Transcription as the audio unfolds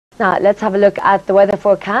Now, let's have a look at the weather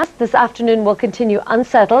forecast. This afternoon will continue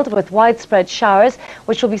unsettled with widespread showers,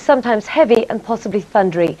 which will be sometimes heavy and possibly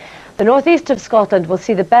thundery. The northeast of Scotland will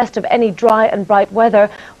see the best of any dry and bright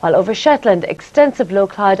weather, while over Shetland, extensive low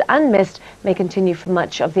cloud and mist may continue for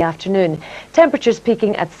much of the afternoon. Temperatures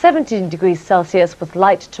peaking at 17 degrees Celsius with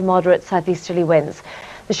light to moderate southeasterly winds.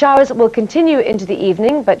 The showers will continue into the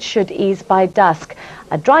evening but should ease by dusk.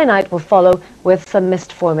 A dry night will follow with some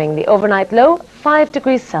mist forming. The overnight low, 5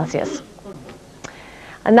 degrees Celsius.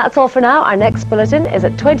 And that's all for now. Our next bulletin is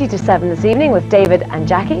at 20 to 7 this evening with David and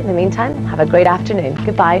Jackie. In the meantime, have a great afternoon.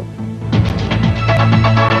 Goodbye.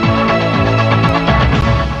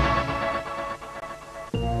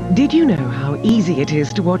 Did you know how easy it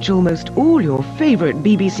is to watch almost all your favourite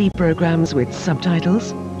BBC programmes with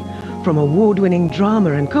subtitles? From award-winning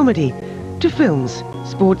drama and comedy to films,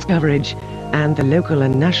 sports coverage and the local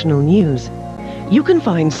and national news. You can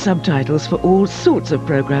find subtitles for all sorts of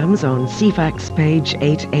programmes on CFAX page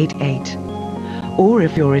 888. Or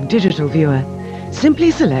if you're a digital viewer, simply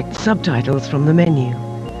select subtitles from the menu.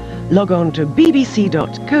 Log on to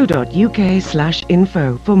bbc.co.uk/info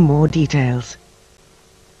for more details.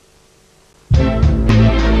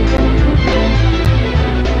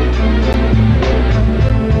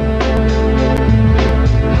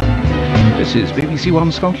 This is BBC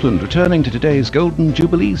One Scotland, returning to today's Golden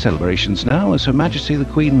Jubilee celebrations now as Her Majesty the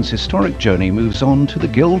Queen's historic journey moves on to the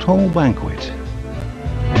Guildhall Banquet.